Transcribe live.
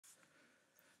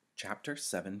Chapter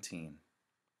 17.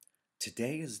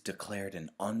 Today is declared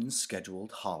an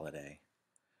unscheduled holiday.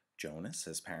 Jonas,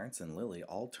 his parents, and Lily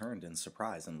all turned in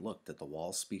surprise and looked at the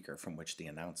wall speaker from which the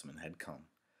announcement had come.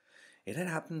 It had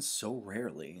happened so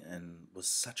rarely and was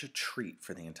such a treat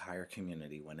for the entire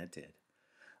community when it did.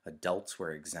 Adults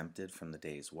were exempted from the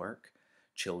day's work,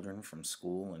 children from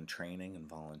school and training and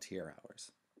volunteer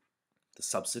hours. The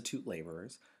substitute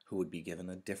laborers, who would be given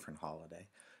a different holiday,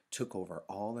 took over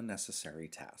all the necessary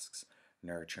tasks,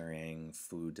 nurturing,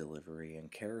 food delivery, and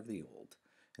care of the old,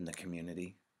 and the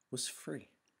community was free.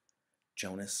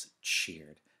 Jonas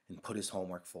cheered and put his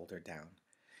homework folder down.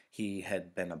 He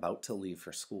had been about to leave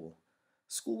for school.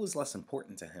 School was less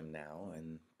important to him now,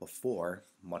 and before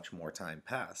much more time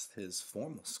passed, his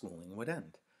formal schooling would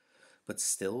end. But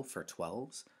still, for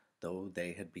 12s, though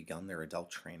they had begun their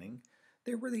adult training,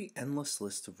 there were the endless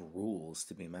list of rules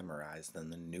to be memorized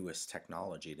and the newest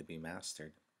technology to be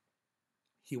mastered.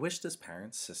 He wished his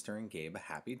parents, sister, and Gabe a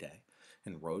happy day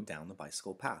and rode down the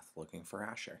bicycle path looking for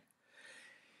Asher.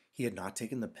 He had not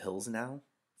taken the pills now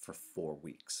for 4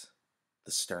 weeks.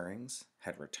 The stirrings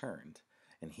had returned,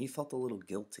 and he felt a little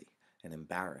guilty and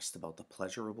embarrassed about the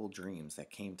pleasurable dreams that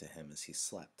came to him as he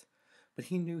slept. But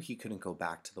he knew he couldn't go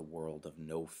back to the world of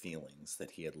no feelings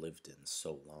that he had lived in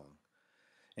so long.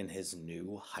 And his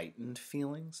new, heightened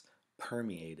feelings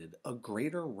permeated a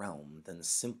greater realm than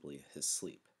simply his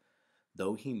sleep.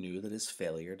 Though he knew that his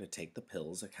failure to take the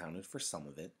pills accounted for some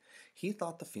of it, he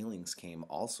thought the feelings came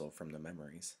also from the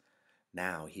memories.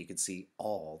 Now he could see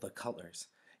all the colors,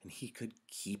 and he could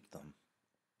keep them,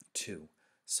 too.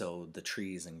 So the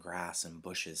trees and grass and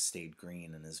bushes stayed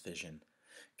green in his vision.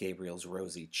 Gabriel's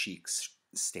rosy cheeks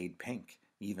stayed pink,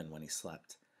 even when he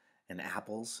slept. And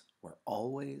apples were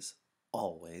always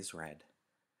red.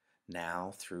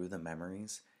 Now, through the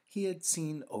memories, he had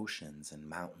seen oceans and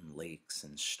mountain lakes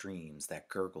and streams that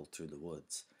gurgled through the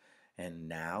woods. And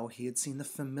now he had seen the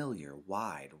familiar,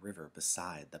 wide river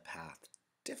beside the path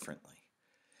differently.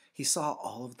 He saw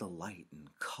all of the light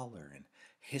and color and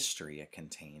history it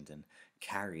contained and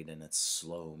carried in its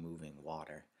slow-moving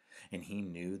water. And he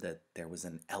knew that there was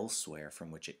an elsewhere from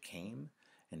which it came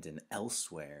and an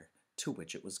elsewhere to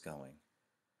which it was going.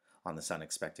 On this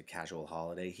unexpected casual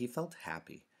holiday, he felt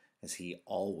happy, as he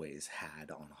always had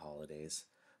on holidays,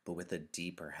 but with a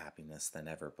deeper happiness than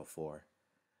ever before.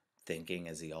 Thinking,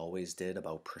 as he always did,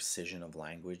 about precision of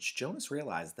language, Jonas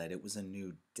realized that it was a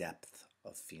new depth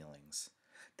of feelings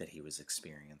that he was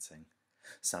experiencing.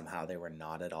 Somehow they were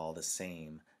not at all the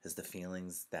same as the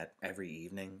feelings that every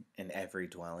evening, in every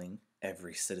dwelling,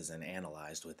 every citizen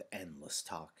analyzed with endless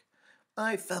talk.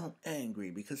 "I felt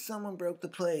angry because someone broke the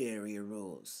play area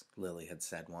rules," Lily had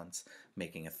said once,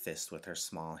 making a fist with her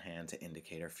small hand to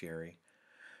indicate her fury.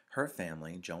 Her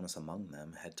family, Jonas among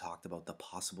them, had talked about the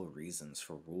possible reasons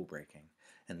for rule breaking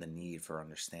and the need for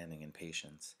understanding and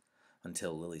patience,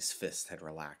 until Lily's fist had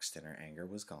relaxed and her anger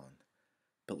was gone.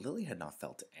 But Lily had not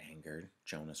felt angered,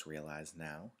 Jonas realized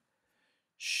now.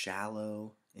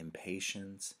 Shallow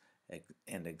impatience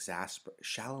and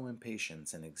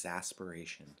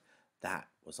exasperation. That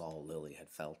was all Lily had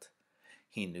felt.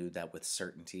 He knew that with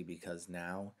certainty because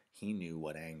now he knew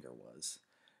what anger was.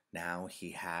 Now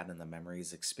he had in the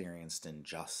memories experienced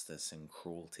injustice and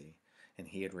cruelty, and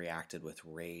he had reacted with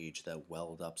rage that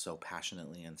welled up so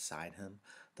passionately inside him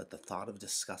that the thought of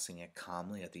discussing it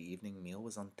calmly at the evening meal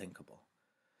was unthinkable.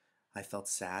 "I felt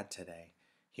sad today,"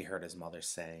 he heard his mother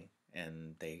say,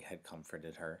 and they had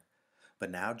comforted her. But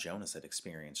now Jonas had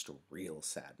experienced real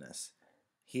sadness.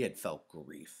 He had felt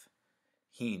grief.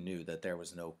 He knew that there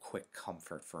was no quick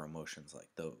comfort for emotions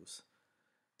like those.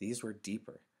 These were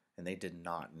deeper, and they did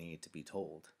not need to be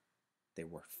told. They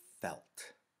were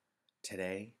felt.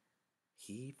 Today,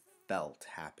 he felt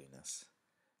happiness.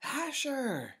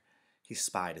 "Asher!" He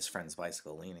spied his friend's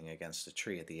bicycle leaning against a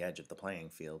tree at the edge of the playing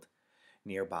field.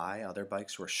 Nearby, other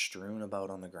bikes were strewn about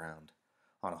on the ground.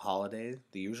 On a holiday,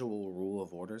 the usual rule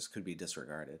of orders could be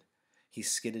disregarded. He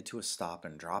skidded to a stop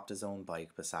and dropped his own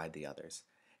bike beside the others.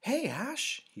 "Hey,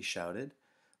 Ash!" he shouted,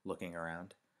 looking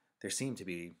around. There seemed to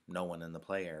be no one in the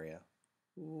play area.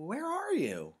 "Where are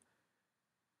you?"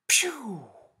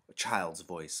 "Phew!" A child's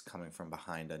voice coming from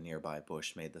behind a nearby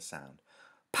bush made the sound.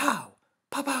 "Pow!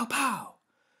 Pow, pow, pow!"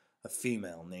 A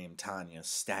female named Tanya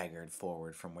staggered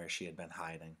forward from where she had been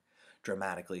hiding.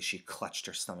 Dramatically, she clutched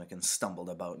her stomach and stumbled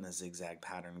about in a zigzag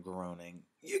pattern, groaning.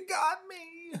 "You got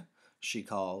me!" she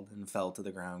called, and fell to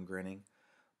the ground, grinning.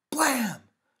 Blam!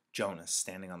 Jonas,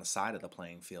 standing on the side of the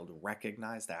playing field,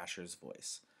 recognized Asher's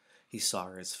voice. He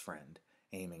saw his friend,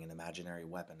 aiming an imaginary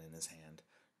weapon in his hand,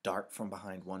 dart from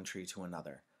behind one tree to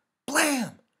another.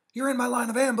 "Blam! You're in my line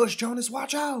of ambush, Jonas!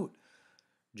 Watch out!"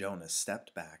 Jonas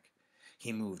stepped back.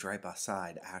 He moved right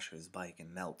beside Asher's bike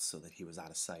and knelt so that he was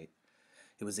out of sight.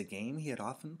 It was a game he had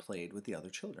often played with the other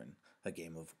children, a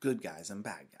game of good guys and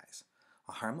bad guys,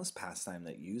 a harmless pastime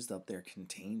that used up their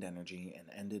contained energy and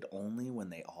ended only when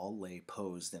they all lay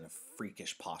posed in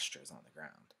freakish postures on the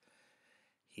ground.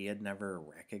 He had never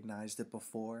recognized it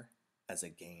before as a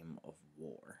game of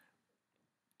war.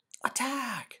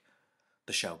 "Attack!"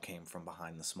 The shout came from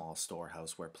behind the small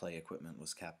storehouse where play equipment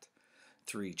was kept.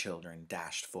 3 children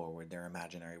dashed forward, their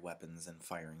imaginary weapons in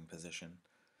firing position.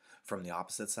 From the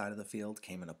opposite side of the field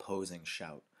came an opposing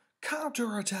shout.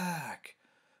 "Counterattack!"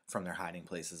 From their hiding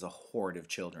places, a horde of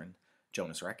children,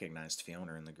 Jonas recognized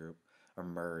Fiona in the group,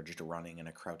 emerged running in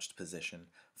a crouched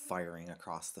position, firing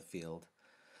across the field.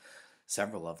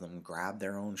 Several of them grabbed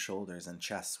their own shoulders and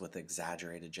chests with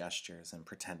exaggerated gestures and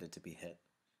pretended to be hit.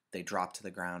 They dropped to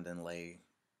the ground and lay,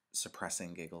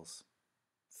 suppressing giggles.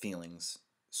 Feelings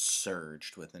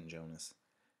surged within Jonas.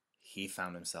 He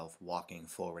found himself walking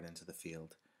forward into the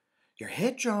field. "You're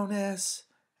hit, Jonas!"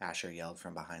 Asher yelled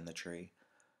from behind the tree.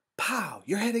 "Pow!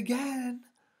 You're hit again!"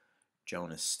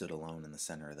 Jonas stood alone in the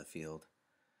center of the field.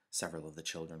 Several of the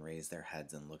children raised their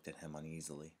heads and looked at him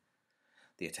uneasily.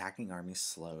 The attacking army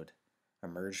slowed,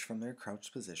 emerged from their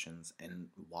crouched positions,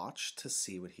 and watched to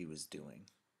see what he was doing.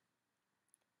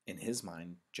 In his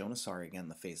mind, Jonas saw again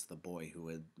the face of the boy who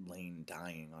had lain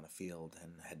dying on a field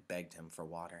and had begged him for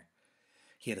water.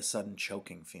 He had a sudden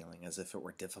choking feeling, as if it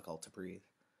were difficult to breathe.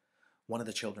 One of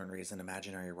the children raised an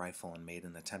imaginary rifle and made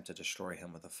an attempt to destroy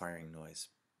him with a firing noise.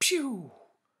 Pew!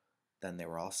 Then they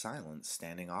were all silent,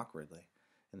 standing awkwardly,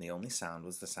 and the only sound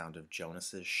was the sound of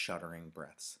Jonas's shuddering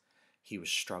breaths. He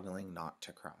was struggling not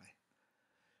to cry.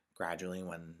 Gradually,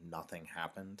 when nothing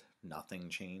happened, nothing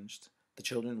changed, the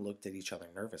children looked at each other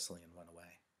nervously and went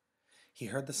away. He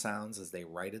heard the sounds as they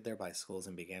righted their bicycles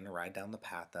and began to ride down the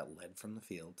path that led from the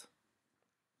field.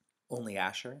 Only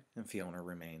Asher and Fiona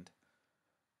remained.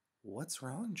 "What's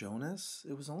wrong, Jonas?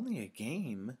 It was only a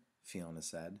game," Fiona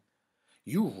said.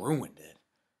 "You ruined it,"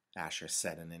 Asher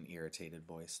said in an irritated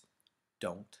voice.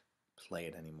 "Don't play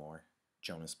it anymore,"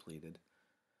 Jonas pleaded.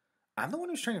 "I'm the one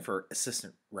who's training for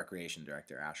assistant recreation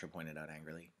director," Asher pointed out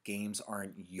angrily. "Games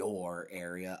aren't your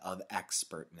area of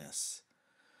expertness."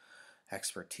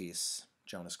 "Expertise,"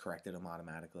 Jonas corrected him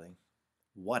automatically.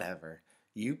 "Whatever.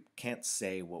 You can't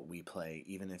say what we play,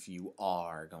 even if you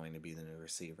are going to be the new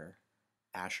receiver."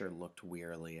 Asher looked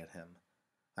wearily at him.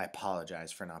 "I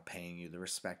apologize for not paying you the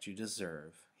respect you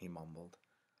deserve," he mumbled.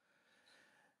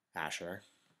 "Asher,"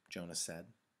 Jonas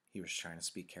said. He was trying to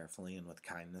speak carefully and with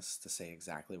kindness to say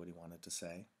exactly what he wanted to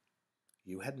say.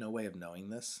 "You had no way of knowing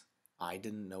this. I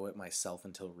didn't know it myself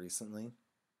until recently,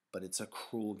 but it's a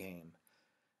cruel game.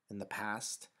 In the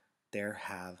past, there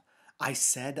have..." "I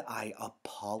said I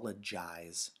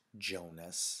apologize,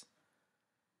 Jonas."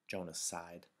 Jonas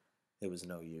sighed. It was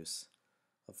no use.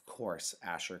 Of course,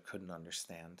 Asher couldn't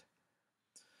understand.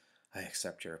 "I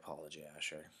accept your apology,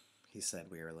 Asher," he said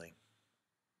wearily.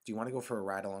 "Do you want to go for a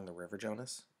ride along the river,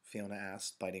 Jonas?" Fiona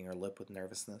asked, biting her lip with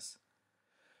nervousness.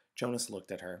 Jonas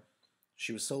looked at her.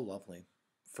 She was so lovely.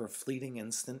 For a fleeting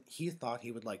instant, he thought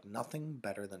he would like nothing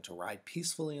better than to ride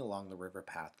peacefully along the river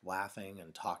path, laughing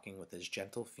and talking with his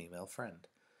gentle female friend.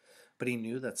 But he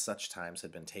knew that such times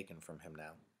had been taken from him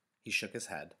now. He shook his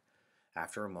head.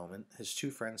 After a moment, his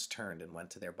 2 friends turned and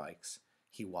went to their bikes.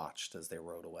 He watched as they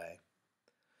rode away.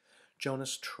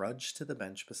 Jonas trudged to the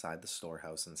bench beside the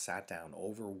storehouse and sat down,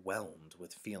 overwhelmed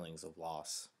with feelings of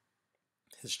loss.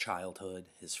 His childhood,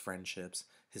 his friendships,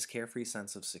 his carefree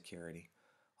sense of security,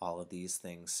 all of these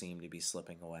things seemed to be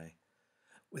slipping away.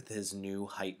 With his new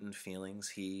heightened feelings,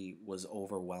 he was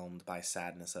overwhelmed by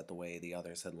sadness at the way the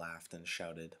others had laughed and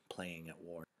shouted, playing at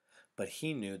war. But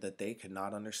he knew that they could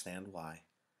not understand why,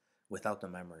 without the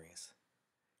memories.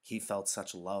 He felt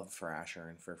such love for Asher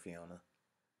and for Fiona,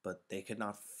 but they could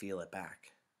not feel it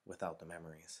back without the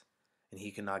memories, and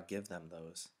he could not give them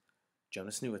those.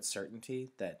 Jonas knew with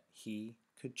certainty that he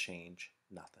could change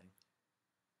nothing.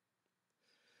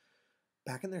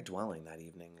 Back in their dwelling that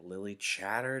evening, Lily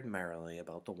chattered merrily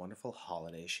about the wonderful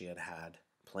holiday she had had,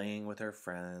 playing with her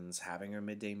friends, having her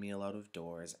midday meal out of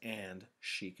doors, and,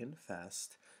 she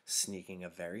confessed, sneaking a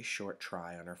very short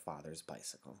try on her father's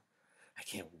bicycle. "I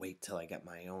can't wait till I get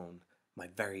my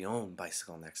very own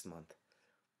bicycle next month.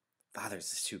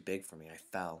 Father's is too big for me. I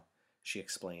fell," she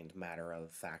explained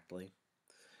matter-of-factly.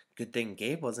 "Good thing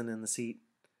Gabe wasn't in the seat."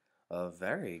 "A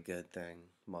very good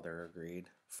thing," Mother agreed,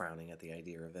 frowning at the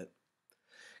idea of it.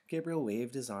 Gabriel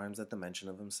waved his arms at the mention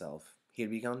of himself. He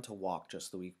had begun to walk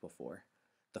just the week before.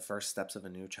 The first steps of a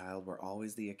new child were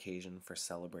always the occasion for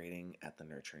celebrating at the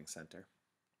nurturing center.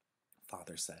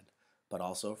 Father said, but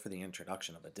also for the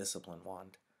introduction of a discipline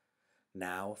wand.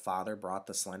 Now, Father brought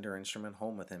the slender instrument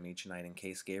home with him each night in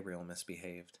case Gabriel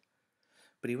misbehaved.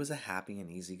 But he was a happy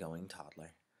and easygoing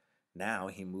toddler. Now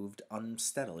he moved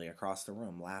unsteadily across the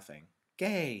room, laughing.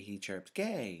 "Gay!" he chirped.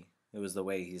 "Gay!" It was the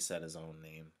way he said his own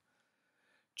name.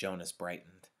 Jonas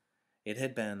brightened. It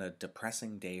had been a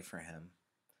depressing day for him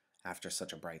after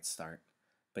such a bright start,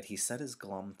 but he set his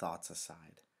glum thoughts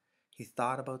aside. He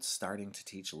thought about starting to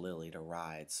teach Lily to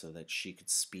ride so that she could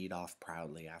speed off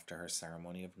proudly after her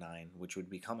ceremony of 9, which would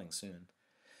be coming soon.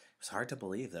 It was hard to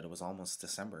believe that it was almost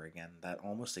December again, that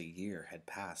almost a year had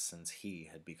passed since he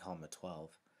had become a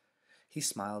 12. He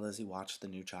smiled as he watched the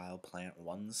new child plant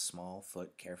one small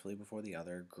foot carefully before the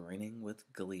other, grinning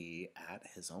with glee at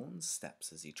his own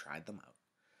steps as he tried them out.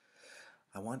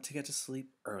 "I want to get to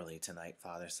sleep early tonight,"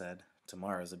 Father said.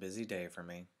 "Tomorrow's a busy day for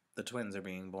me. The twins are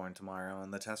being born tomorrow,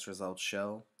 and the test results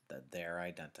show that they're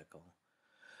identical."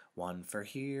 "One for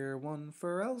here, one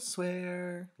for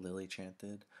elsewhere," Lily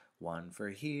chanted. "One for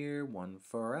here, one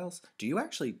for else." "Do you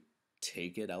actually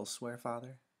take it elsewhere,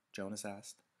 Father?" Jonas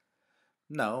asked.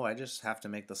 "No, I just have to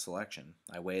make the selection.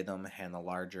 I weigh them, hand the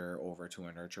larger over to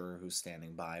a nurturer who's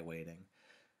standing by waiting.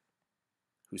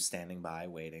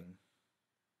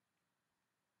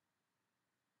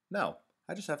 No,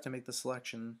 I just have to make the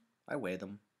selection. I weigh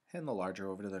them, hand the larger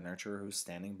over to the nurturer who's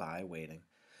standing by waiting,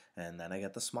 and then I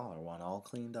get the smaller one all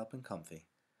cleaned up and comfy.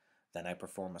 Then I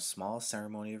perform a small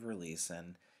ceremony of release,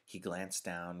 and he glanced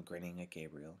down, grinning at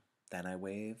Gabriel. Then I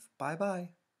wave,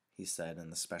 'Bye-bye,' he said in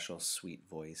the special sweet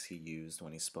voice he used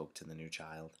when he spoke to the new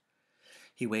child.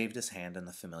 He waved his hand in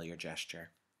the familiar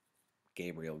gesture.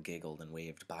 Gabriel giggled and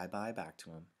waved bye-bye back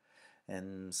to him.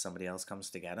 "And somebody else comes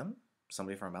to get him?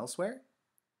 Somebody from elsewhere?"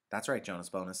 "That's right, Jonas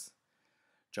Bonus."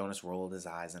 Jonas rolled his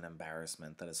eyes in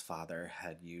embarrassment that his father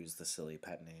had used the silly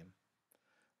pet name.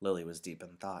 Lily was deep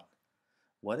in thought.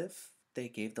 What if they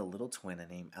gave the little twin a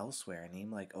name elsewhere, a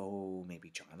name like, oh, maybe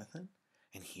Jonathan?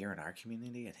 And here in our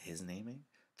community, at his naming,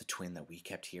 the twin that we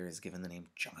kept here is given the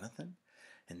name Jonathan?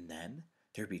 And then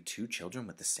there'd be 2 children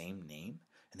with the same name,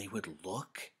 and they would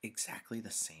look exactly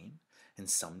the same. And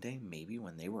someday, maybe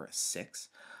when they were a 6,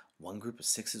 one group of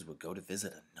 6s would go to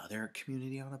visit another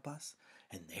community on a bus,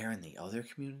 and there in the other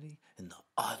community, in the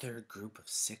other group of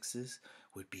 6s,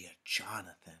 would be a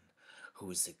Jonathan who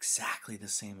was exactly the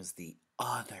same as the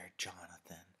other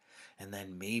Jonathan. And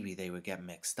then maybe they would get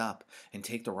mixed up and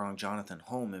take the wrong Jonathan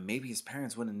home, and maybe his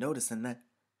parents wouldn't notice, and then...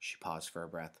 She paused for a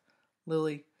breath.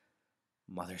 "Lily,"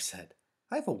 Mother said,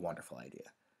 "I have a wonderful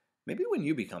idea. Maybe when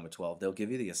you become a 12, they'll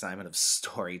give you the assignment of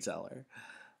storyteller.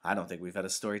 I don't think we've had a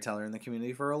storyteller in the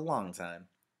community for a long time.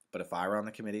 But if I were on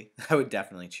the committee, I would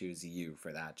definitely choose you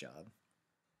for that job."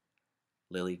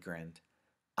 Lily grinned.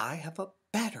 "I have a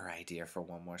better idea for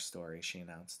one more story," she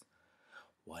announced.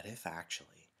 "What if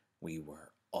actually we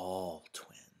were all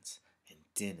twins and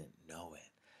didn't know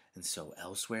it? And so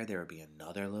elsewhere there would be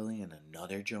another Lily and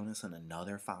another Jonas and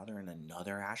another Father and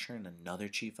another Asher and another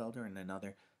Chief Elder and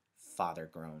another..." Father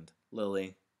groaned.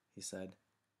 "Lily," he said,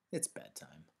 "it's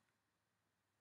bedtime."